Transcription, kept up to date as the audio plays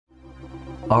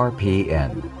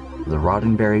RPN, the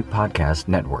Roddenberry Podcast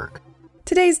Network.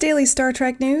 Today's daily Star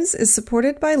Trek news is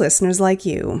supported by listeners like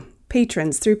you,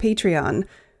 patrons through Patreon.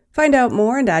 Find out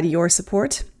more and add your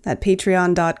support at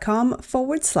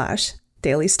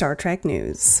patreon.com/Daily Star Trek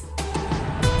News.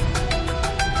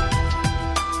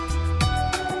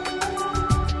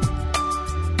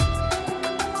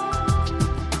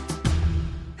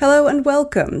 Hello and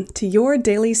welcome to your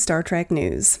daily Star Trek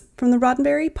news from the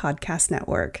Roddenberry Podcast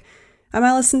Network. I'm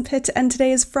Alison Pitt, and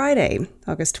today is Friday,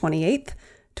 August 28th,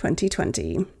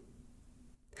 2020.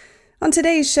 On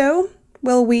today's show,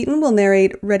 Wil Wheaton will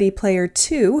narrate Ready Player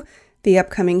 2, the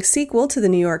upcoming sequel to the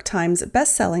New York Times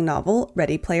best-selling novel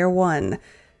Ready Player 1.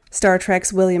 Star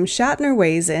Trek's William Shatner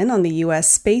weighs in on the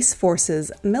U.S. Space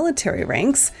Force's military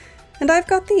ranks, and I've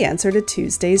got the answer to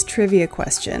Tuesday's trivia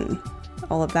question.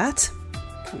 All of that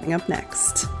coming up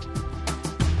next.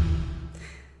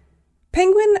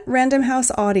 Penguin Random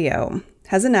House Audio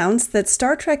has announced that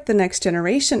Star Trek The Next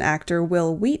Generation actor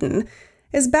Wil Wheaton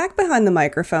is back behind the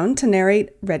microphone to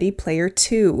narrate Ready Player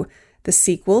 2, the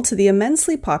sequel to the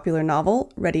immensely popular novel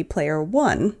Ready Player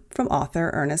 1 from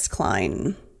author Ernest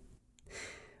Cline.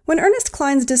 When Ernest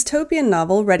Cline's dystopian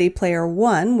novel Ready Player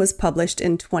 1 was published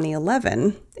in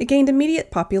 2011, it gained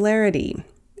immediate popularity.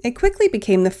 It quickly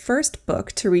became the first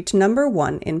book to reach number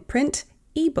 1 in print,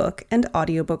 ebook, and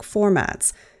audiobook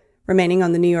formats, remaining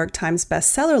on the New York Times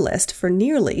bestseller list for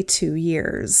nearly 2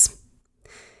 years.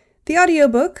 The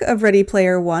audiobook of Ready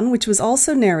Player 1, which was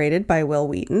also narrated by Wil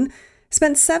Wheaton,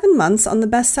 spent 7 months on the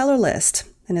bestseller list,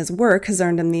 and his work has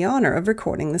earned him the honor of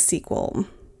recording the sequel.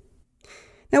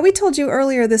 Now, we told you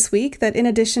earlier this week that in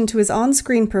addition to his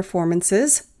on-screen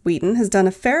performances, Wheaton has done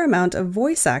a fair amount of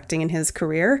voice acting in his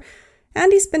career,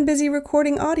 and he's been busy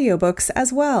recording audiobooks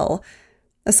as well.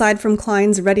 Aside from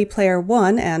Cline's Ready Player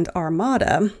 1 and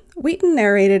Armada, Wheaton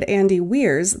narrated Andy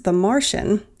Weir's The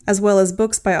Martian, as well as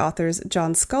books by authors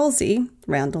John Scalzi,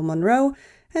 Randall Munroe,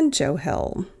 and Joe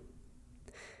Hill.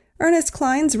 Ernest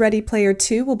Cline's Ready Player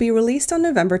 2 will be released on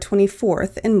November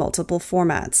 24th in multiple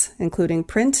formats, including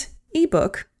print,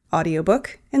 ebook,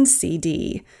 audiobook, and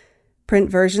CD. Print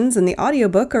versions and the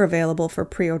audiobook are available for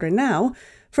pre-order now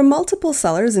from multiple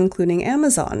sellers including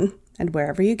Amazon and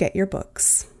wherever you get your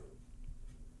books.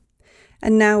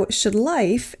 And now, should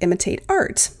life imitate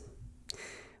art?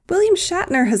 William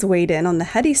Shatner has weighed in on the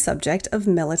heady subject of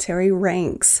military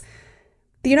ranks.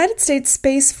 The United States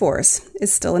Space Force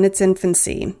is still in its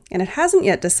infancy, and it hasn't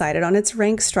yet decided on its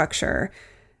rank structure.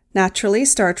 Naturally,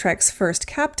 Star Trek's first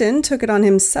captain took it on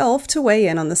himself to weigh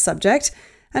in on the subject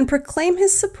and proclaim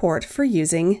his support for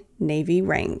using Navy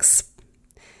ranks.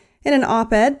 In an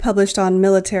op-ed published on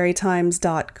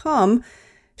militarytimes.com,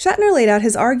 Shatner laid out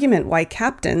his argument why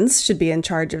captains should be in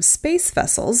charge of space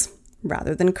vessels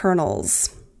rather than colonels.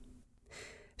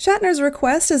 Shatner's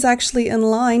request is actually in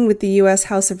line with the U.S.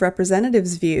 House of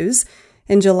Representatives' views.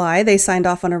 In July, they signed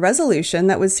off on a resolution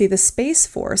that would see the Space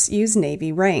Force use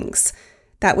Navy ranks.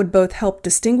 That would both help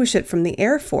distinguish it from the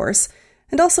Air Force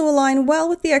and also align well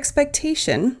with the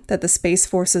expectation that the Space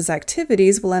Force's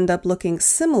activities will end up looking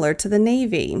similar to the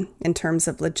Navy in terms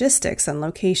of logistics and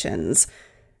locations.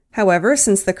 However,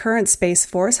 since the current Space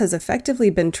Force has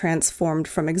effectively been transformed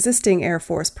from existing Air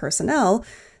Force personnel,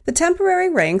 the temporary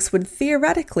ranks would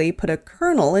theoretically put a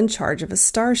colonel in charge of a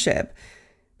starship.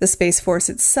 The Space Force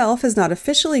itself has not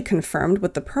officially confirmed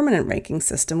what the permanent ranking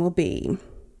system will be.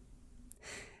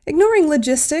 Ignoring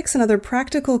logistics and other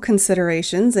practical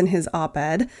considerations in his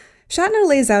op-ed, Shatner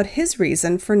lays out his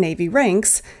reason for Navy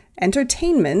ranks: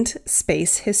 entertainment,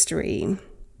 space history.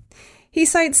 He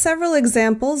cites several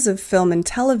examples of film and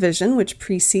television which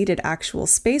preceded actual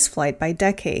spaceflight by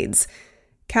decades.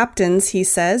 Captains, he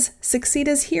says, succeed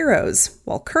as heroes,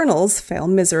 while colonels fail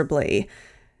miserably.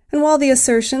 And while the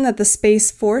assertion that the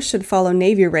Space Force should follow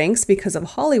Navy ranks because of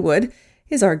Hollywood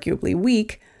is arguably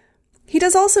weak, he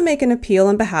does also make an appeal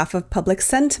on behalf of public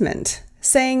sentiment,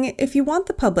 saying if you want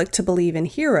the public to believe in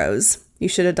heroes, you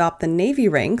should adopt the Navy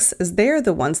ranks as they're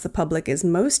the ones the public is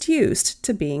most used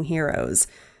to being heroes.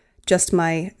 Just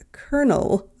my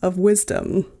kernel of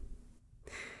wisdom.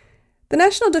 The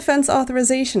National Defense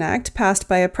Authorization Act passed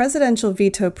by a presidential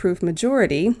veto-proof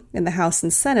majority in the House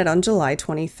and Senate on July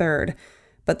 23rd,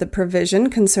 but the provision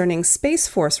concerning Space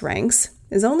Force ranks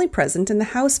is only present in the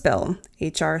House bill,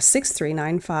 H.R.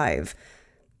 6395.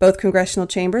 Both congressional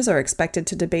chambers are expected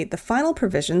to debate the final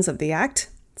provisions of the act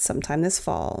sometime this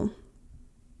fall.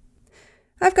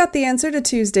 I've got the answer to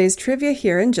Tuesday's trivia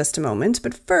here in just a moment,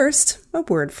 but first, a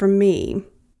word from me.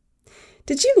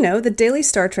 Did you know that Daily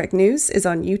Star Trek News is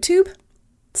on YouTube?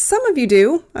 Some of you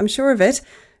do, I'm sure of it,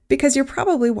 because you're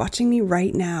probably watching me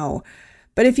right now.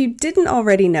 But if you didn't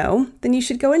already know, then you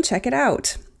should go and check it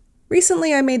out.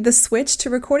 Recently, I made the switch to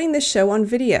recording this show on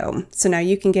video, so now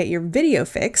you can get your video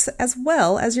fix as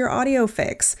well as your audio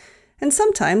fix, and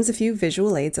sometimes a few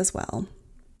visual aids as well.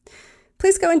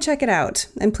 Please go and check it out,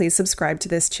 and please subscribe to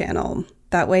this channel.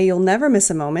 That way you'll never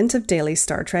miss a moment of daily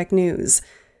Star Trek news.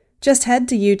 Just head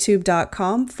to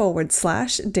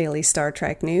youtube.com/daily Star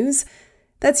Trek news.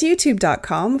 That's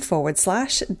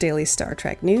youtube.com/daily Star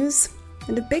Trek news.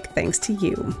 And a big thanks to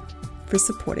you for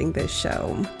supporting this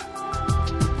show.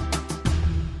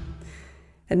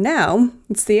 And now,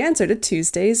 it's the answer to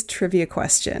Tuesday's trivia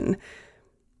question.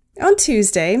 On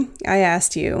Tuesday, I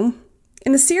asked you,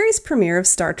 in the series premiere of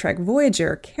Star Trek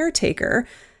Voyager, Caretaker,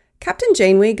 Captain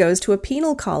Janeway goes to a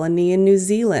penal colony in New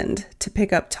Zealand to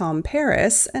pick up Tom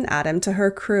Paris and add him to her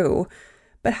crew.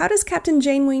 But how does Captain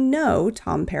Janeway know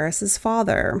Tom Paris's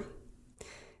father?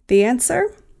 The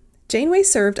answer? Janeway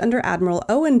served under Admiral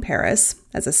Owen Paris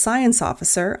as a science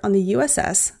officer on the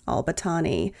USS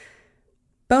Al-Batani.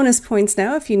 Bonus points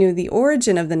now if you knew the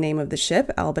origin of the name of the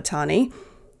ship, Al-Batani.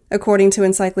 According to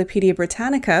Encyclopedia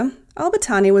Britannica,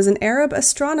 Al-Batani was an Arab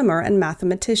astronomer and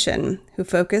mathematician who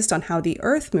focused on how the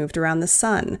Earth moved around the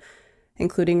sun,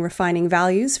 including refining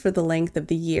values for the length of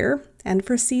the year and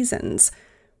for seasons.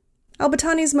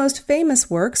 Al-Batani's most famous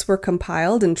works were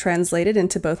compiled and translated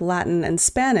into both Latin and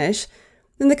Spanish,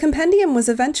 and the compendium was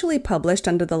eventually published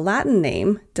under the Latin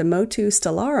name De Motu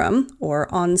Stellarum,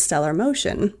 or On Stellar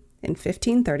Motion, in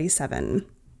 1537.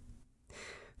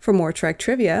 For more Trek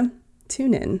trivia,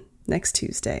 tune in next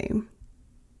Tuesday.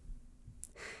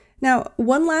 Now,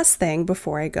 one last thing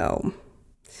before I go.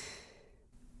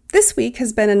 This week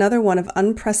has been another one of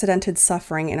unprecedented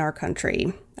suffering in our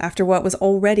country, after what was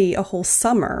already a whole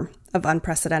summer of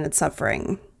unprecedented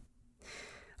suffering.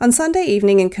 On Sunday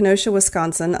evening in Kenosha,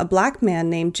 Wisconsin, a black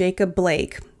man named Jacob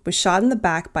Blake was shot in the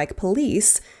back by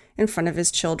police in front of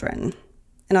his children.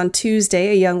 And on Tuesday,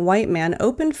 a young white man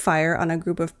opened fire on a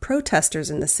group of protesters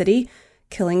in the city,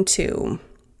 killing 2.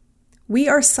 We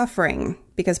are suffering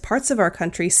because parts of our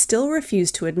country still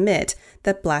refuse to admit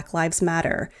that Black Lives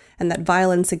Matter and that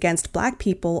violence against Black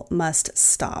people must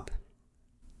stop.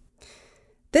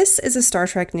 This is a Star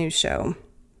Trek news show.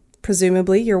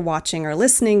 Presumably, you're watching or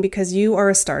listening because you are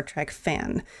a Star Trek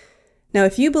fan. Now,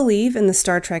 if you believe in the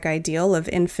Star Trek ideal of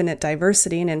infinite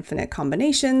diversity and infinite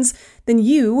combinations, then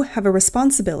you have a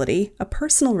responsibility, a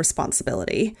personal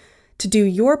responsibility, to do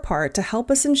your part to help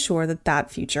us ensure that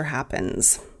that future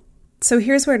happens. So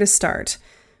here's where to start.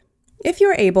 If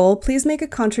you're able, please make a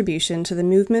contribution to the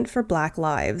Movement for Black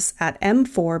Lives at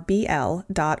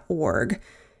m4bl.org.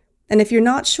 And if you're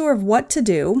not sure of what to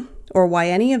do or why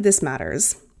any of this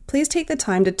matters, please take the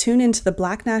time to tune into the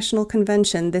Black National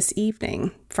Convention this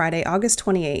evening, Friday, August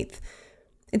 28th.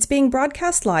 It's being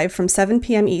broadcast live from 7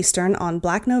 p.m. Eastern on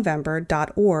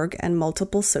blacknovember.org and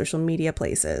multiple social media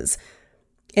places.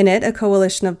 In it, a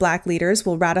coalition of Black leaders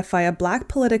will ratify a Black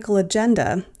political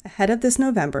agenda ahead of this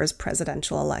November's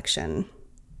presidential election.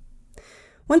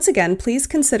 Once again, please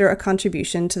consider a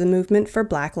contribution to the Movement for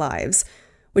Black Lives,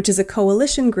 which is a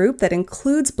coalition group that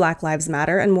includes Black Lives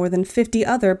Matter and more than 50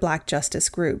 other Black justice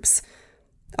groups.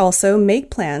 Also,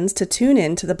 make plans to tune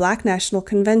in to the Black National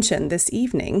Convention this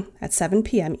evening at 7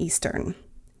 p.m. Eastern.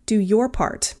 Do your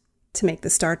part to make the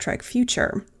Star Trek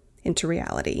future into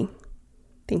reality.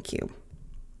 Thank you.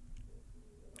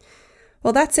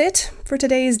 Well, that's it for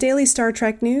today's daily Star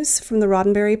Trek news from the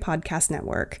Roddenberry Podcast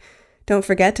Network. Don't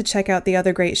forget to check out the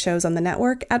other great shows on the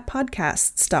network at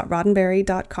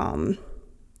podcasts.roddenberry.com.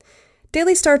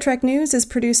 Daily Star Trek News is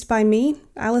produced by me,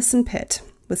 Allison Pitt,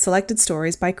 with selected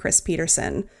stories by Chris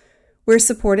Peterson. We're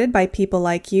supported by people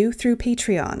like you through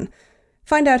Patreon.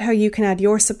 Find out how you can add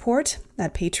your support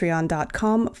at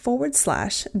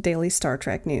patreon.com/Daily Star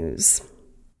Trek News.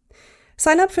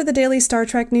 Sign up for the Daily Star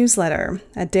Trek newsletter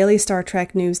at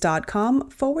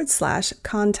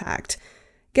dailystartreknews.com/contact.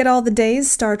 Get all the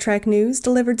day's Star Trek news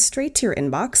delivered straight to your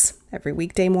inbox every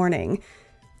weekday morning.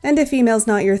 And if email's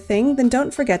not your thing, then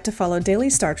don't forget to follow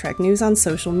Daily Star Trek News on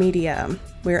social media.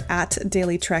 We're at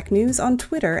Daily Trek News on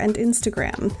Twitter and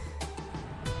Instagram.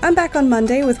 I'm back on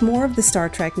Monday with more of the Star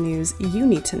Trek news you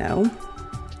need to know.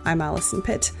 I'm Allison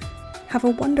Pitt. Have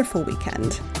a wonderful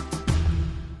weekend,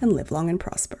 and live long and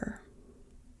prosper.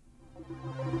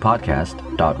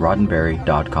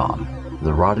 Podcast.roddenberry.com,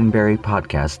 the Roddenberry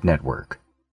Podcast Network.